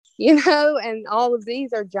and all of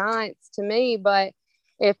these are giants to me. But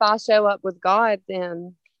if I show up with God,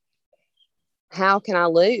 then how can I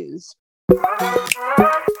lose?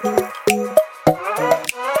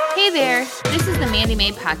 Hey there, this is the Mandy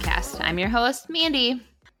Made Podcast. I'm your host, Mandy.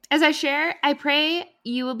 As I share, I pray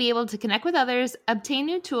you will be able to connect with others, obtain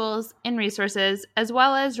new tools and resources, as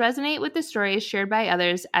well as resonate with the stories shared by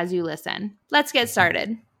others as you listen. Let's get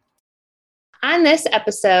started. On this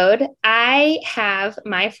episode, I have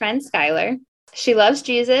my friend Skylar. She loves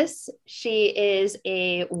Jesus. She is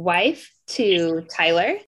a wife to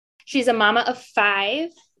Tyler. She's a mama of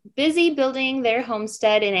 5, busy building their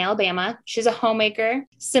homestead in Alabama. She's a homemaker.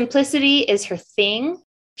 Simplicity is her thing.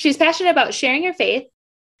 She's passionate about sharing her faith,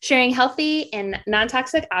 sharing healthy and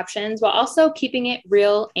non-toxic options while also keeping it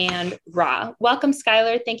real and raw. Welcome,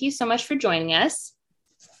 Skylar. Thank you so much for joining us.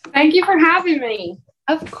 Thank you for having me.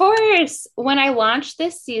 Of course. When I launched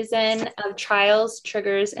this season of Trials,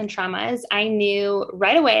 Triggers, and Traumas, I knew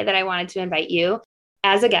right away that I wanted to invite you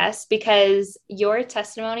as a guest because your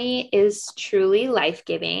testimony is truly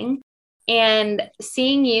life-giving. And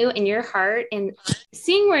seeing you in your heart and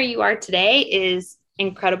seeing where you are today is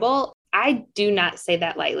incredible. I do not say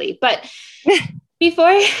that lightly. But before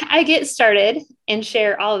I get started and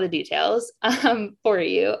share all of the details for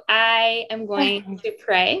you, I am going to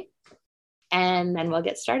pray. And then we'll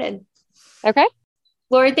get started. Okay.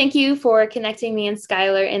 Lord, thank you for connecting me and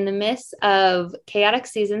Skylar in the midst of chaotic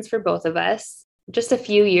seasons for both of us. Just a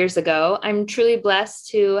few years ago, I'm truly blessed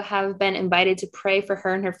to have been invited to pray for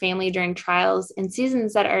her and her family during trials and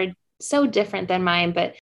seasons that are so different than mine,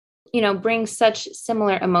 but, bring such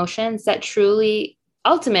similar emotions that truly,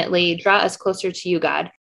 ultimately draw us closer to you,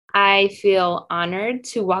 God. I feel honored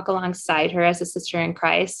to walk alongside her as a sister in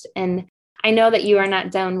Christ, and I know that you are not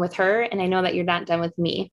done with her, and I know that you're not done with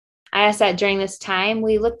me. I ask that during this time,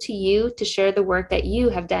 we look to you to share the work that you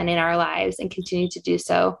have done in our lives and continue to do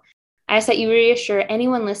so. I ask that you reassure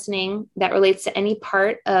anyone listening that relates to any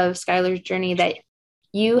part of Skylar's journey that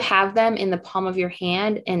you have them in the palm of your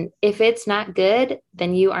hand, and if it's not good,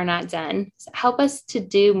 then you are not done. So help us to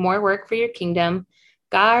do more work for your kingdom.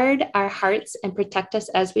 Guard our hearts and protect us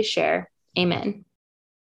as we share. Amen.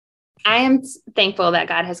 I am thankful that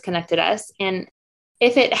God has connected us. And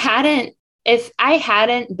if I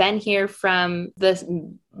hadn't been here from this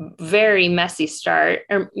very messy start,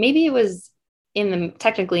 or maybe it was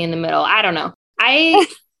technically in the middle, I don't know.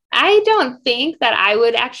 I don't think that I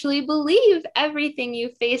would actually believe everything you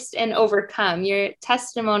faced and overcome. Your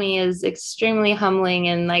testimony is extremely humbling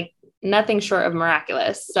and nothing short of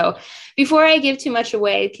miraculous. So before I give too much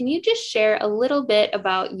away, can you just share a little bit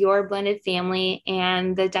about your blended family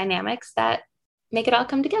and the dynamics that make it all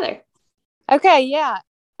come together? Okay, yeah.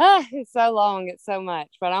 It's so long. It's so much,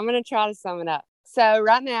 but I'm going to try to sum it up. So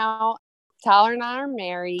right now, Tyler and I are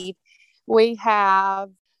married. We have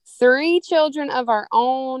 3 children of our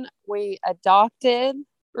own. We adopted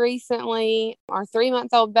recently our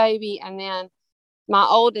 3-month-old baby. And then my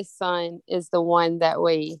oldest son is the one that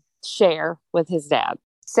we share with his dad.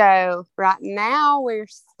 So right now we're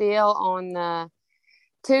still on the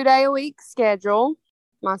 2-day-a-week schedule.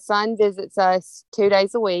 My son visits us 2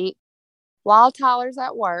 days a week while Tyler's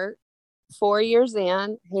at work. 4 years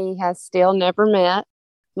in, he has still never met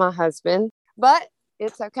my husband, but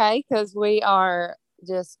it's okay because we are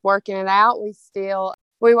just working it out.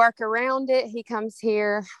 We work around it. He comes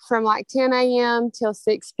here from 10 a.m. till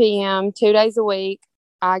 6 p.m. 2 days a week.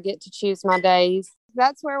 I get to choose my days.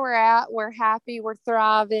 That's where we're at. We're happy. We're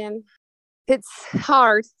thriving. It's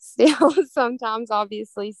hard still. Sometimes,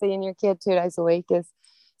 obviously, seeing your kid 2 days a week is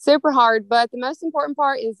super hard. But the most important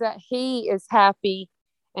part is that he is happy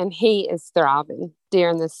and he is thriving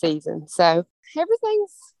during this season. So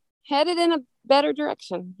everything's headed in a better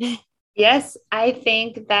direction. Yes, I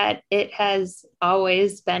think that it has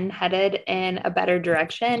always been headed in a better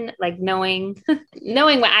direction, knowing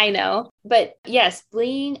what I know. But yes,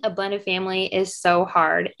 being a blended family is so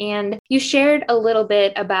hard. And you shared a little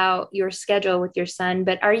bit about your schedule with your son,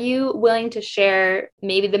 but are you willing to share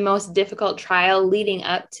maybe the most difficult trial leading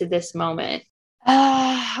up to this moment?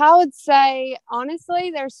 I would say,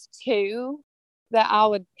 honestly, there's 2 that I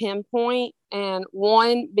would pinpoint, and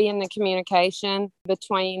one being the communication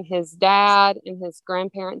between his dad and his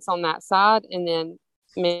grandparents on that side, and then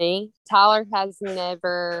me. Tyler has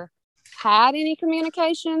never had any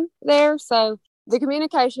communication there, so the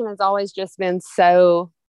communication has always just been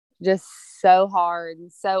so hard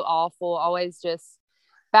and so awful, always just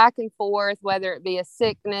back and forth, whether it be a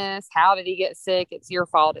sickness, how did he get sick, it's your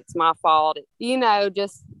fault, it's my fault,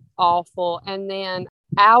 just awful. And then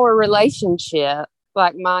our relationship,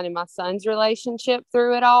 like mine and my son's relationship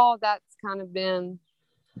through it all, that's kind of been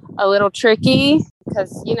a little tricky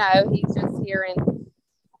because, he's just hearing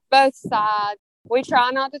both sides. We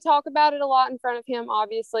try not to talk about it a lot in front of him,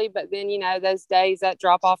 obviously, but then, those days that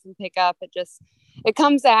drop off and pick up, it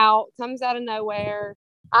comes out of nowhere.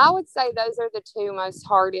 I would say those are the two most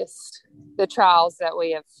hardest, the trials that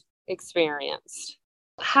we have experienced.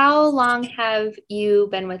 How long have you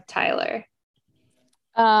been with Tyler?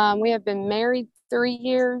 We have been married 3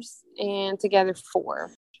 years and together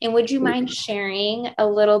 4. And would you mind sharing a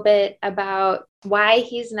little bit about why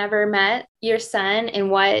he's never met your son and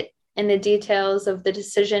the details of the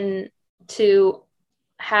decision to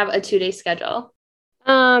have a 2-day schedule?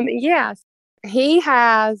 Yes. He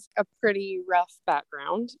has a pretty rough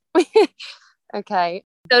background. Okay.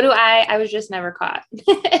 So do I. I was just never caught.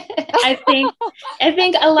 I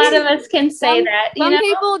think a lot of us can say that. Some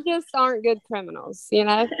people just aren't good criminals,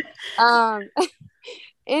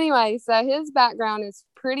 Anyway, so his background is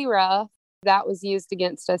pretty rough. That was used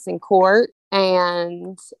against us in court.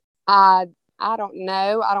 And I don't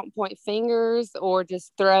know. I don't point fingers or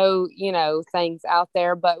just throw, things out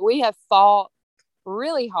there. But we have fought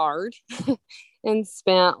really hard and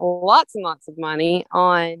spent lots and lots of money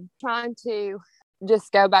on trying to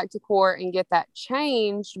just go back to court and get that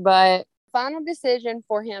changed. But final decision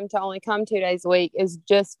for him to only come 2 days a week is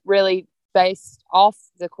just really based off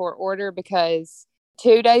the court order, because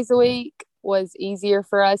 2 days a week was easier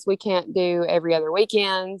for us. We can't do every other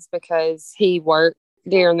weekends because he worked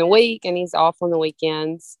during the week and he's off on the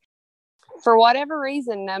weekends. For whatever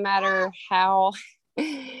reason, no matter how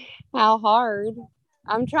hard,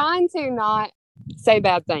 I'm trying to not say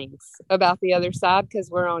bad things about the other side because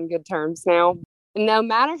we're on good terms now. No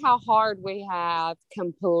matter how hard we have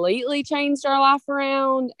completely changed our life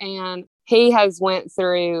around, and he has went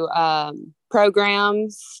through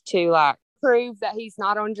programs to prove that he's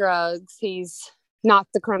not on drugs. He's not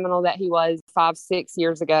the criminal that he was 5-6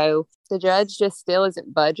 years ago. The judge just still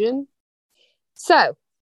isn't budging. So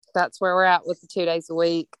that's where we're at with the 2 days a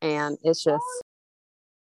week. And it's just,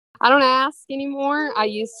 I don't ask anymore. I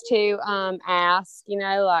used to ask,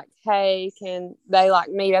 hey, can they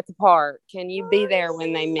meet at the park? Can you be there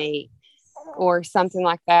when they meet? Or something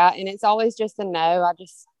like that. And it's always just a no. I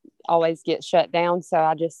just always get shut down. So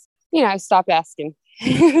I just, stop asking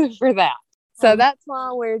for that. So that's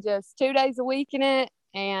why we're just 2 days a week in it,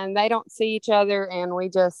 and they don't see each other. And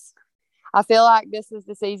I feel like this is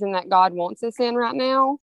the season that God wants us in right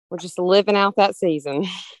now. We're just living out that season.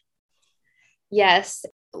 Yes.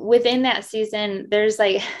 Within that season,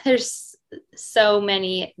 there's so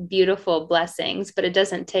many beautiful blessings, but it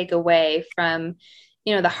doesn't take away from,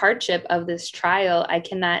 the hardship of this trial. I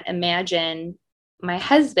cannot imagine my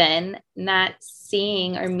husband not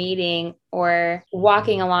seeing or meeting or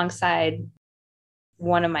walking alongside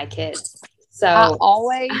one of my kids. So I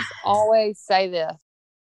always say this.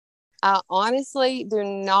 I honestly do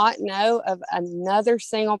not know of another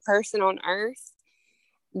single person on earth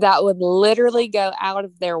that would literally go out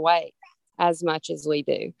of their way as much as we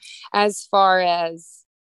do. As far as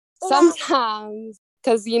sometimes,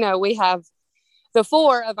 because, we have the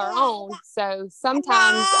 4 of our own. So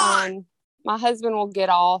sometimes my husband will get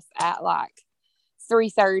off at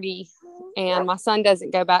 3:30 and my son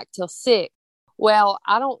doesn't go back till 6. Well,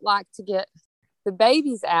 I don't like to get the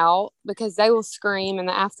babies out because they will scream in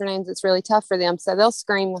the afternoons. It's really tough for them. So they'll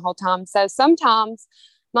scream the whole time. So sometimes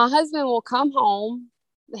my husband will come home.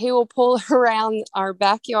 He will pull around our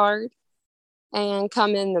backyard and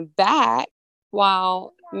come in the back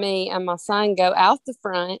while me and my son go out the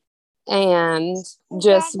front and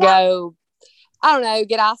just go, I don't know,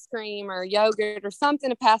 get ice cream or yogurt or something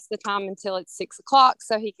to pass the time until it's 6 o'clock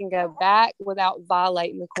so he can go back without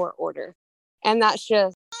violating the court order. And that's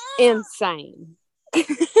just insane.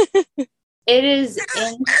 It is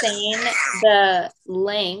insane the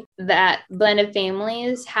length that blended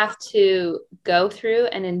families have to go through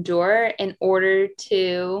and endure in order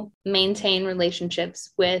to maintain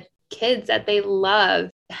relationships with kids that they love.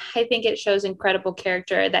 I think it shows incredible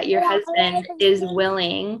character that your husband is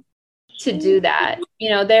willing to do that.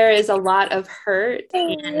 There is a lot of hurt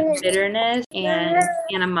and bitterness and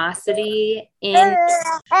animosity in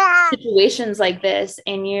situations like this,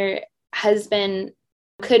 and your husband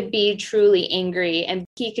could be truly angry and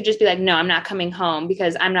he could just be like, no, I'm not coming home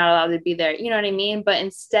because I'm not allowed to be there. You know what I mean? But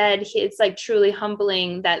instead it's truly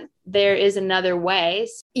humbling that there is another way.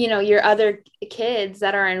 Your other kids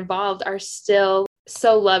that are involved are still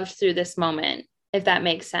so loved through this moment, if that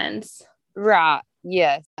makes sense. Right.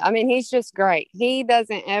 Yes. I mean, he's just great. He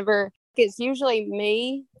doesn't ever, it's usually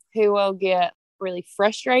me who will get really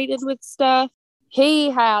frustrated with stuff.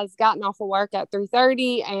 He has gotten off of work at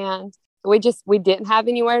 3:30 and we didn't have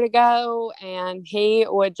anywhere to go, and he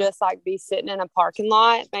would just like be sitting in a parking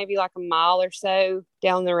lot, maybe like a mile or so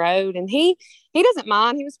down the road, and he doesn't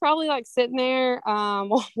mind. He was probably like sitting there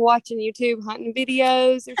watching YouTube hunting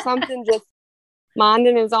videos or something, just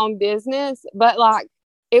minding his own business, but like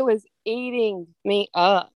it was eating me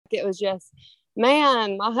up. It was just,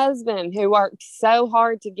 man, my husband, who worked so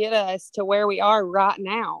hard to get us to where we are right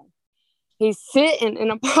now, he's sitting in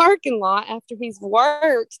a parking lot after he's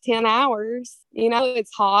worked 10 hours.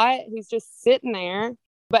 It's hot. He's just sitting there,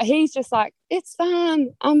 but he's just like, it's fine.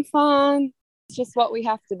 I'm fine. It's just what we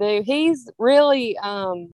have to do. He's really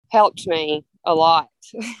helped me a lot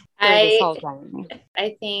through this whole thing.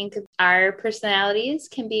 I think our personalities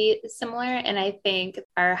can be similar, and I think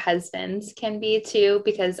our husbands can be too,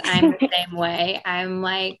 because I'm the same way. I'm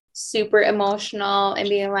like super emotional and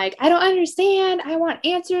being like, I don't understand. I want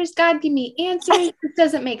answers. God, give me answers. This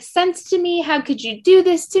doesn't make sense to me. How could you do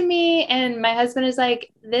this to me? And my husband is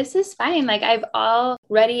like, this is fine. Like, I've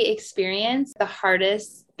already experienced the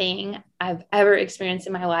hardest thing I've ever experienced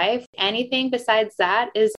in my life. Anything besides that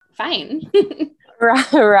is fine.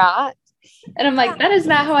 Right. And I'm like, that is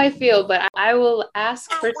not how I feel, but I will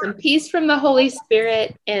ask for some peace from the Holy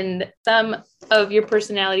Spirit, and some of your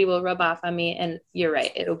personality will rub off on me. And you're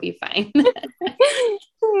right. It'll be fine.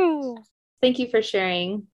 Thank you for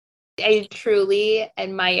sharing. I truly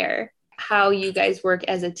admire how you guys work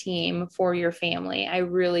as a team for your family. I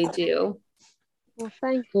really do. Well,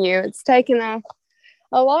 thank you. It's taken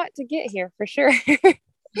a lot to get here for sure.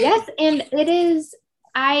 Yes. And it is,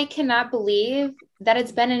 I cannot believe that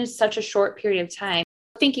it's been in such a short period of time.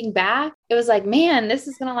 Thinking back, it was like, man, this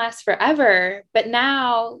is going to last forever. But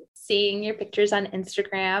now seeing your pictures on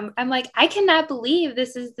Instagram, I'm like, I cannot believe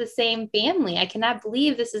this is the same family. I cannot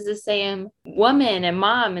believe this is the same woman and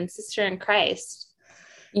mom and sister in Christ.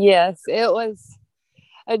 Yes, it was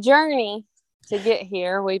a journey to get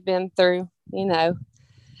here. We've been through,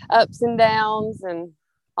 ups and downs and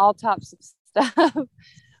all types of stuff.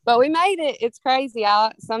 But we made it. It's crazy.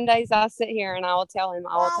 Some days I sit here and I will tell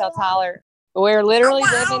Tyler, we're literally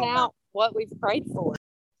living out what we've prayed for.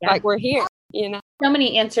 Yeah. Like we're here, So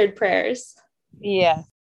many answered prayers. Yeah.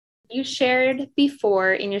 You shared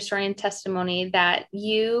before in your story and testimony that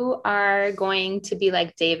you are going to be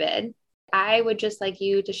like David. I would just like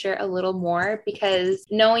you to share a little more, because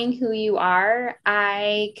knowing who you are,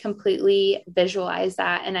 I completely visualize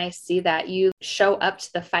that, and I see that you show up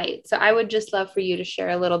to the fight. So I would just love for you to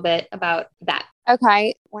share a little bit about that.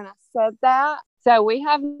 Okay. When I said that, so we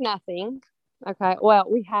have nothing. Okay. Well,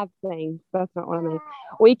 we have things. That's not what I mean.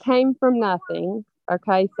 We came from nothing.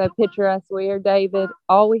 Okay. So picture us. We are David.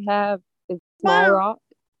 All we have is a small rock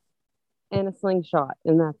and a slingshot,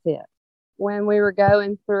 and that's it. When we were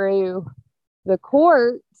going through the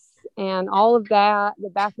courts and all of that, the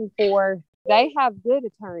back and forth, they have good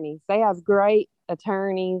attorneys. They have great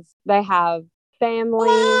attorneys. They have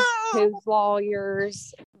families whose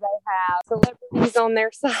lawyers. They have celebrities on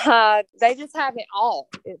their side. They just have it all,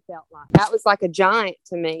 it felt like. That was like a giant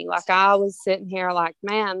to me. Like I was sitting here like,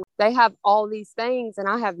 man, they have all these things and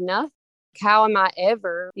I have nothing. How am I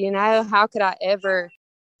ever, how could I ever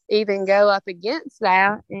even go up against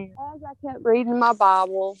that? And as I kept reading my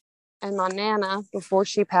Bible, and my Nana, before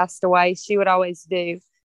she passed away, she would always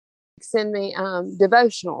send me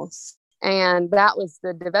devotionals. And that was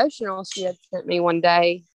the devotional she had sent me one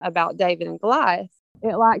day about David and Goliath.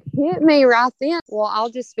 It like hit me right then. Well, I'll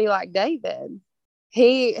just be like David.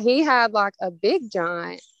 He had like a big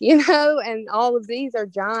giant, and all of these are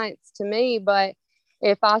giants to me. But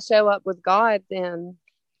if I show up with God, then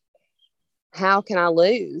how can I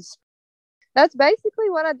lose? That's basically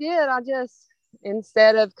what I did. I just,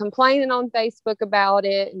 instead of complaining on Facebook about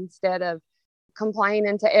it, instead of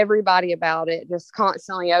complaining to everybody about it, just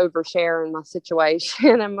constantly oversharing my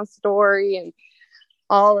situation and my story and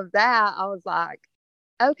all of that, I was like,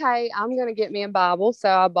 okay, I'm going to get me a Bible. So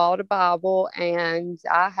I bought a Bible and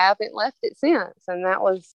I haven't left it since. And that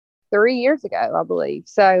was 3 years ago, I believe.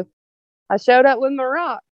 So I showed up with my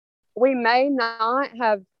rock. We may not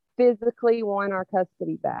have physically won our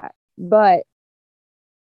custody back, but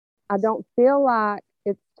I don't feel like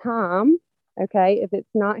it's time. Okay. If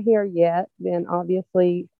it's not here yet, then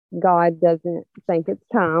obviously God doesn't think it's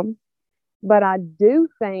time. But I do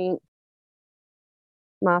think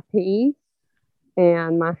my peace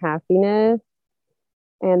and my happiness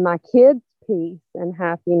and my kids' peace and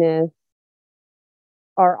happiness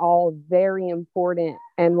are all very important.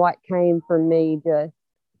 And what came from me just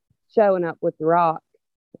showing up with the rock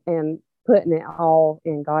and putting it all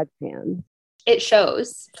in God's hands. It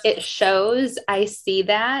shows. I see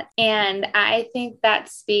that. And I think that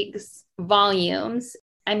speaks volumes.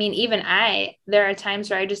 I mean, even there are times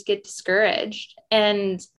where I just get discouraged,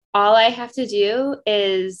 and all I have to do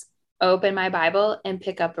is open my Bible and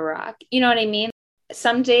pick up a rock. You know what I mean?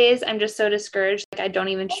 Some days I'm just so discouraged, like I don't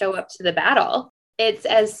even show up to the battle. It's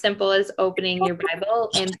as simple as opening your Bible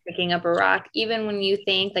and picking up a rock, even when you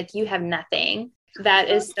think like you have nothing. That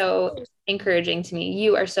is so encouraging to me.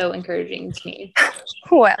 You are so encouraging to me.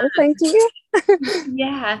 Well, thank you.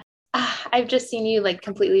 Yeah. I've just seen you like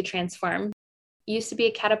completely transform. You used to be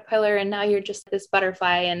a caterpillar and now you're just this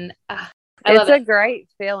butterfly, and I love It's it. a great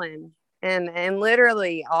feeling. And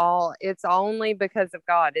literally it's only because of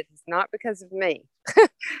God. It is not because of me.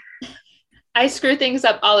 I screw things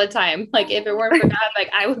up all the time. Like if it weren't for God,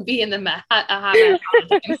 like I would be in a hot mess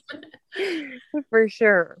all the time. For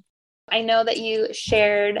sure. I know that you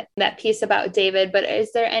shared that piece about David, but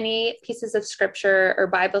is there any pieces of scripture or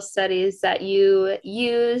Bible studies that you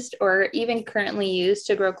used or even currently use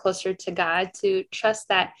to grow closer to God, to trust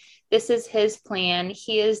that this is his plan?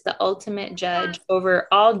 He is the ultimate judge over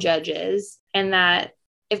all judges, and that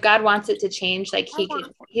if God wants it to change, like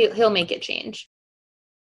he'll make it change.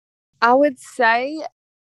 I would say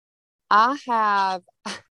I have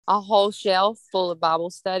a whole shelf full of Bible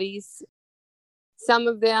studies. Some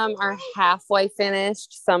of them are halfway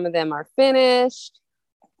finished. Some of them are finished.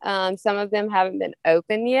 Some of them haven't been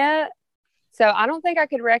open yet. So I don't think I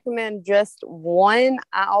could recommend just one.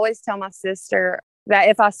 I always tell my sister that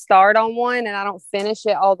if I start on one and I don't finish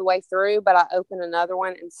it all the way through, but I open another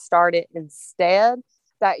one and start it instead,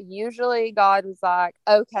 that usually God was like,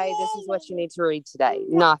 okay, this is what you need to read today,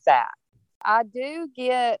 not that. I do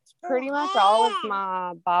get pretty much all of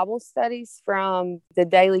my Bible studies from the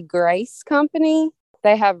Daily Grace Company.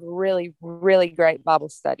 They have really, really great Bible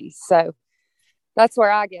studies. So that's where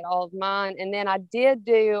I get all of mine. And then I did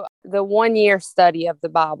do the 1 year study of the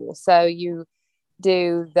Bible. So you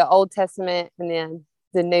do the Old Testament and then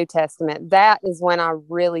the New Testament. That is when I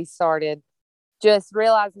really started just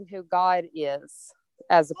realizing who God is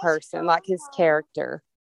as a person, like his character.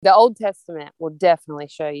 The Old Testament will definitely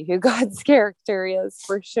show you who God's character is,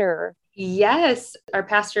 for sure. Yes, our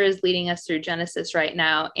pastor is leading us through Genesis right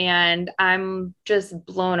now, and I'm just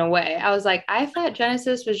blown away. I was like, I thought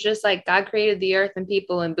Genesis was just like God created the earth and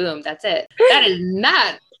people and boom, that's it. That is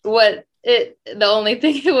not the only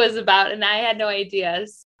thing it was about, and I had no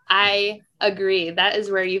ideas. I agree. That is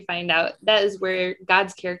where you find out. That is where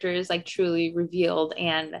God's character is like truly revealed.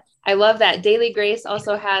 And I love that. Daily Grace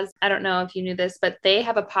also has, I don't know if you knew this, but they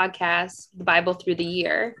have a podcast, The Bible Through the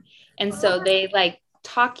Year. And so they like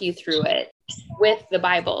talk you through it with the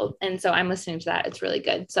Bible. And so I'm listening to that. It's really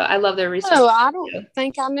good. So I love their research. Oh, I don't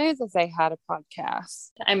think I knew that they had a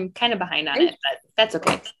podcast. I'm kind of behind on it, but that's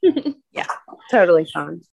okay. Yeah, totally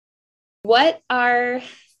fine. What are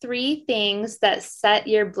 3 things that set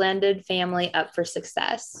your blended family up for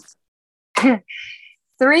success?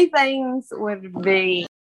 3 things would be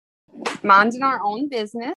minding our own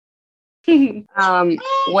business,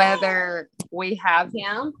 whether we have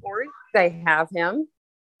him or they have him,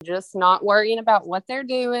 just not worrying about what they're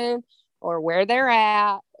doing or where they're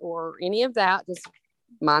at or any of that, just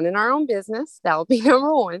minding our own business. That would be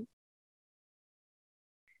number 1.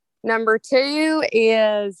 Number 2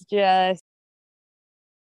 is just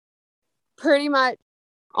pretty much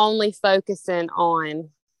only focusing on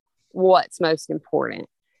what's most important,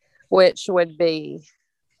 which would be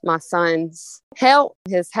my son's health,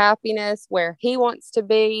 his happiness, where he wants to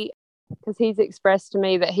be, because he's expressed to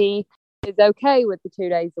me that he is okay with the 2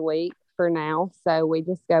 days a week for now. So we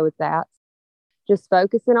just go with that. Just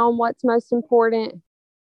focusing on what's most important.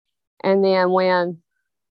 And then when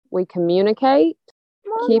we communicate,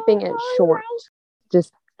 keeping it short.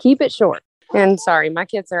 Just keep it short. And sorry, my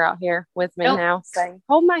kids are out here with me now saying,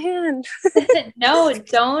 hold my hand. No,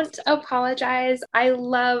 don't apologize. I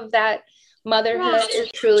love that motherhood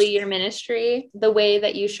is truly your ministry, the way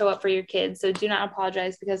that you show up for your kids. So do not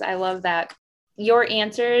apologize, because I love that. Your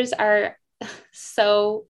answers are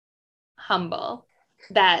so humble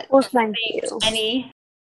that Thank you.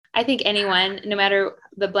 I think anyone, no matter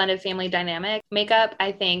the blended family dynamic makeup,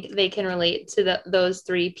 I think they can relate to those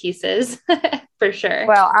 3 pieces for sure.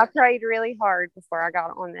 Well, I prayed really hard before I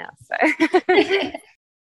got on this. So.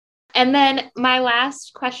 And then my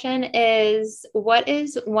last question is, what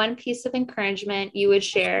is one piece of encouragement you would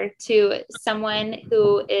share to someone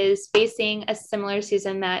who is facing a similar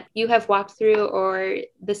season that you have walked through, or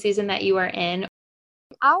the season that you are in?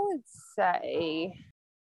 I would say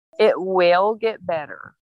it will get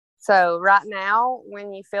better. So right now,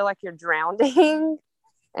 when you feel like you're drowning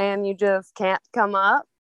and you just can't come up,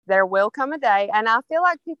 there will come a day. And I feel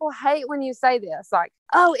like people hate when you say this, like,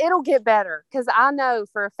 oh, it'll get better. Because I know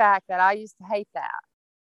for a fact that I used to hate that.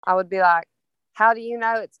 I would be like, how do you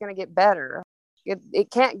know it's going to get better? It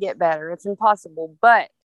can't get better. It's impossible, but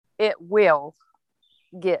it will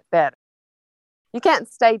get better. You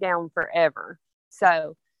can't stay down forever.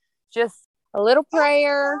 So just a little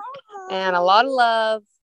prayer and a lot of love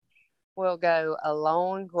will go a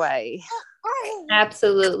long way.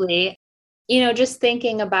 Absolutely. Just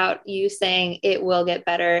thinking about you saying it will get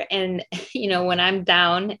better. And, when I'm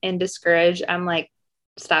down and discouraged, I'm like,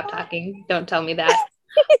 stop talking. Don't tell me that.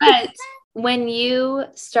 But when you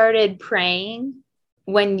started praying,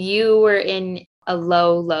 when you were in a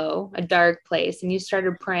a dark place, and you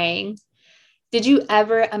started praying, did you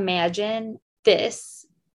ever imagine this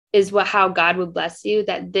is how God would bless you,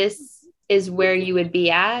 that this is where you would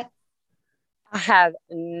be at? I had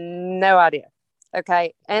no idea.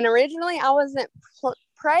 Okay. And originally I wasn't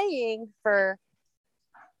praying for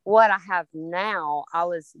what I have now. I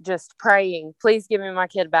was just praying, please give me my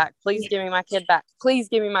kid back. Please give me my kid back. Please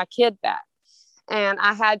give me my kid back. And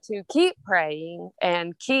I had to keep praying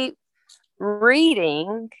and keep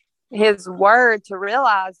reading his word to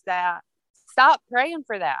realize that stop praying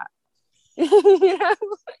for that.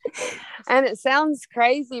 And it sounds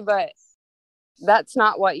crazy, but that's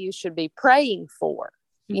not what you should be praying for.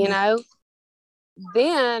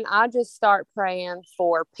 Then I just start praying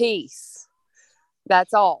for peace.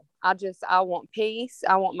 That's all. I want peace.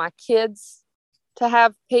 I want my kids to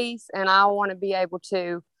have peace, and I want to be able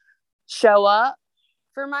to show up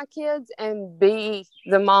for my kids and be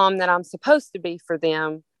the mom that I'm supposed to be for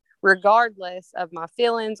them, regardless of my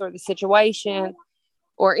feelings or the situation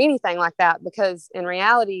or anything like that. Because in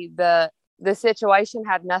reality, the situation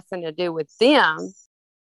had nothing to do with them.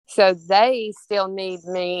 So they still need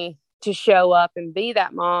me to show up and be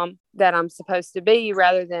that mom that I'm supposed to be,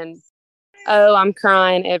 rather than, oh, I'm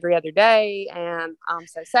crying every other day and I'm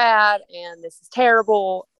so sad and this is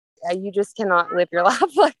terrible. You just cannot live your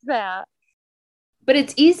life like that. But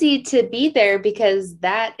it's easy to be there because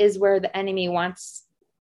that is where the enemy wants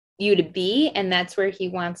you to be, and that's where he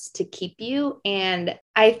wants to keep you. And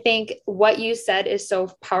I think what you said is so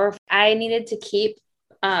powerful. I needed to keep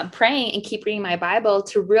praying and keep reading my Bible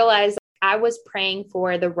to realize I was praying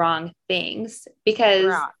for the wrong things,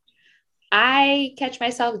 because I catch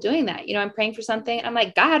myself doing that. I'm praying for something. I'm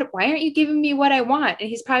like, God, why aren't you giving me what I want? And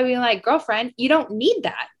he's probably like, girlfriend, you don't need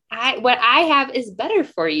that. What I have is better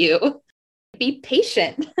for you. Be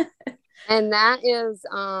patient. And that is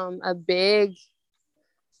a big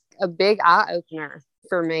eye opener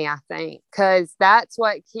for me, I think, because that's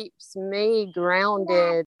what keeps me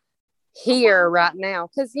grounded here right now.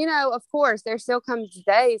 Because, of course, there still comes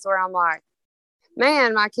days where I'm like,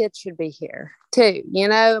 man, my kids should be here too.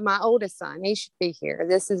 My oldest son, he should be here.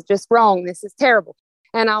 This is just wrong. This is terrible.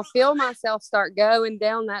 And I'll feel myself start going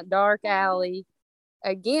down that dark alley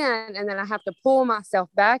again. And then I have to pull myself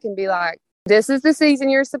back and be like, this is the season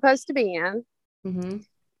you're supposed to be in. Mm-hmm.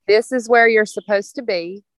 This is where you're supposed to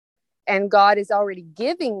be. And God is already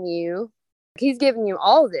giving you, he's giving you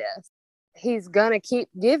all this. He's going to keep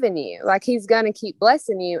giving you, like he's going to keep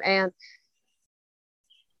blessing you. And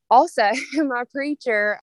also my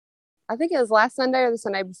preacher, I think it was last Sunday or the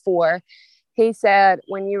Sunday before, he said,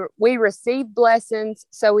 we receive blessings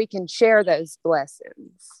so we can share those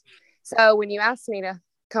blessings. So when you asked me to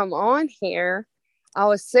come on here, I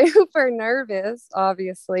was super nervous,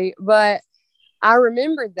 obviously, but I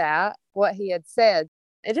remembered what he had said.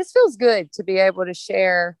 It just feels good to be able to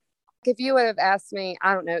share. If you would have asked me,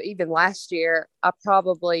 I don't know, even last year, I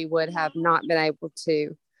probably would have not been able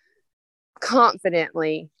to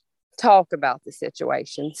confidently talk about the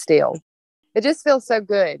situation still. It just feels so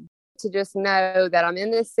good to just know that I'm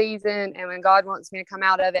in this season, and when God wants me to come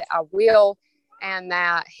out of it, I will, and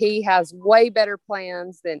that he has way better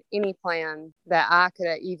plans than any plan that I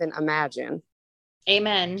could even imagine.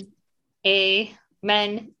 Amen.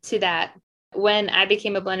 Amen to that. When I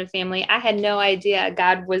became a blended family, I had no idea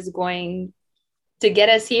God was going to get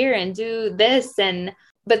us here and do this.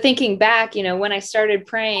 But thinking back, when I started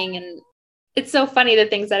praying, and it's so funny the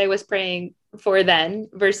things that I was praying for then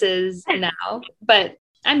versus now, but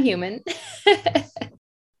I'm human.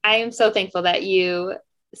 I am so thankful that you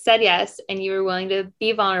said yes and you were willing to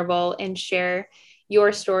be vulnerable and share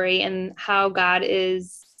your story and how God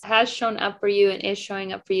has shown up for you and is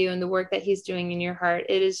showing up for you and the work that he's doing in your heart.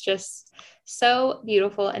 It is just so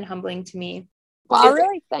beautiful and humbling to me. Well, I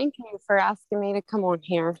really thank you for asking me to come on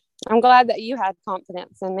here. I'm glad that you had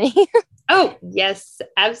confidence in me. Oh, yes,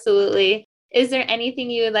 absolutely. Is there anything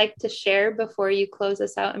you would like to share before you close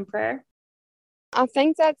us out in prayer? I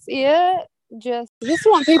think that's it. Just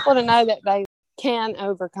want people to know that they can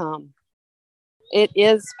overcome. It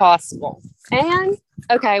is possible. And,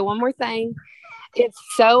 okay, one more thing. It's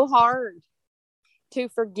so hard to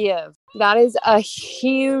forgive. That is a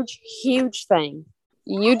huge, huge thing.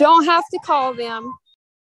 You don't have to call them.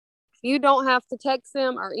 You don't have to text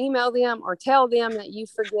them or email them or tell them that you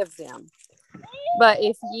forgive them. But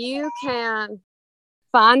if you can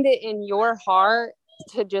find it in your heart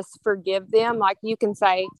to just forgive them, like you can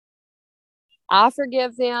say, I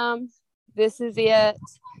forgive them. This is it.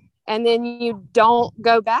 And then you don't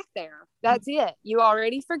go back there. That's it. You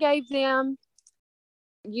already forgave them.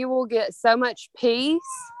 You will get so much peace,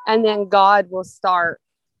 and then God will start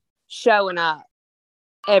showing up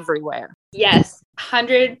everywhere. Yes,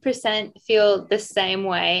 100% feel the same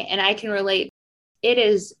way. And I can relate. It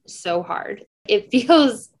is so hard. It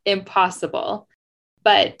feels impossible.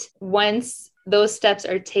 But once those steps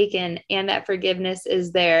are taken and that forgiveness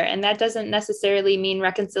is there, and that doesn't necessarily mean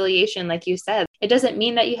reconciliation, like you said. It doesn't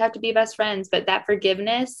mean that you have to be best friends, but that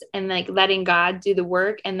forgiveness and like letting God do the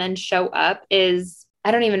work and then show up is,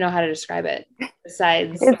 I don't even know how to describe it.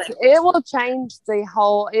 Besides, it will change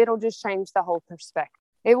it'll just change the whole perspective.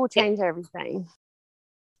 It will change everything.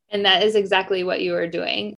 And that is exactly what you are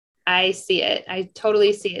doing. I see it. I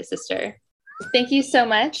totally see it, sister. Thank you so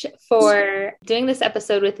much for doing this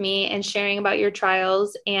episode with me and sharing about your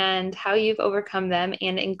trials and how you've overcome them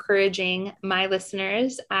and encouraging my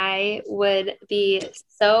listeners. I would be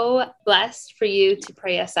so blessed for you to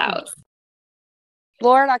pray us out.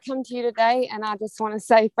 Lord, I come to you today and I just want to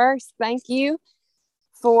say first, thank you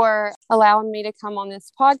for allowing me to come on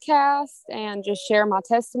this podcast and just share my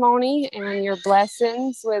testimony and your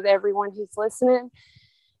blessings with everyone who's listening.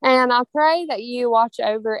 And I pray that you watch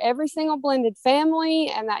over every single blended family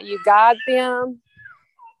and that you guide them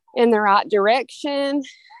in the right direction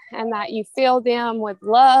and that you fill them with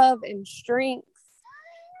love and strength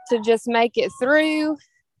to just make it through.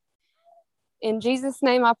 In Jesus'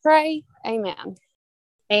 name I pray. Amen.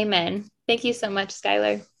 Amen. Thank you so much,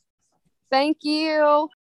 Skylar. Thank you.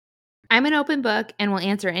 I'm an open book and will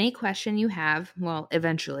answer any question you have, well,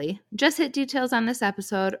 eventually. Just hit details on this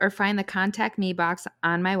episode or find the contact me box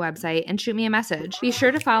on my website and shoot me a message. Be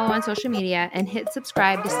sure to follow on social media and hit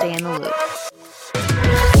subscribe to stay in the loop.